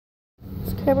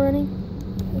camera running?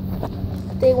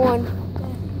 Day 1.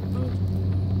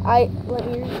 Okay. Let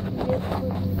me read it.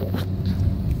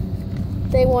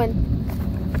 Day 1.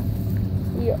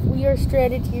 We are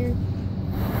stranded here.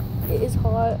 It is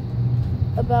hot.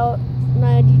 About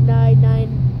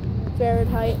 99.9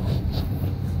 Fahrenheit.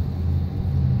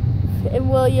 And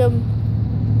William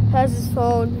has his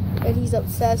phone and he's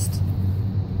obsessed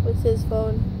with his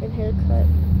phone and haircut.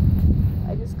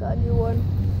 I just got a new one.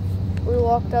 We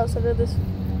walked outside of this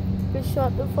good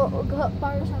shot. The photo got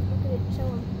Barbershop, look at it, show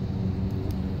him.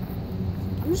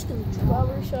 I'm just gonna draw.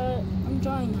 barber shot. I'm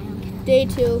drawing my own cat. Day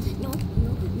 2. No,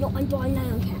 I'm drawing my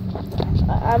own cat.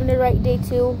 I'm gonna write day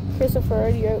 2. Christopher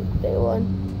already wrote day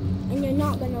 1. And you're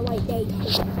not gonna write day 2.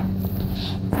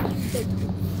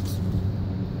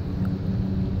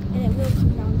 And it will come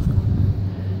down slow.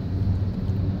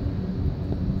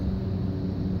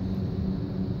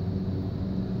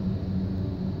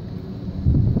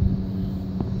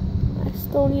 I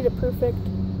still need it perfect.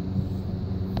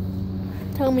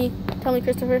 Tell me,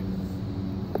 Christopher.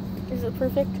 Is it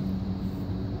perfect?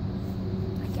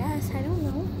 I guess, I don't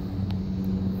know.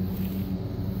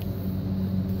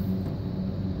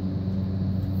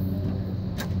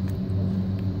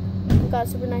 We got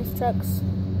super nice trucks.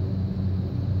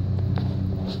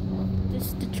 This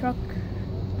is the truck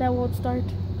that won't start.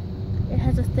 It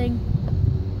has a thing.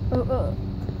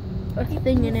 A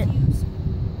thing in it.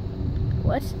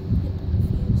 What?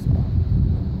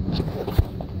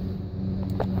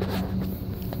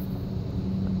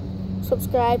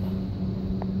 Subscribe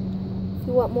if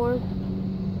you want more.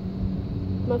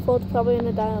 My phone's probably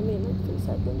gonna die on me in like 3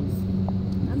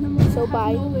 seconds. So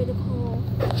bye. No way to call.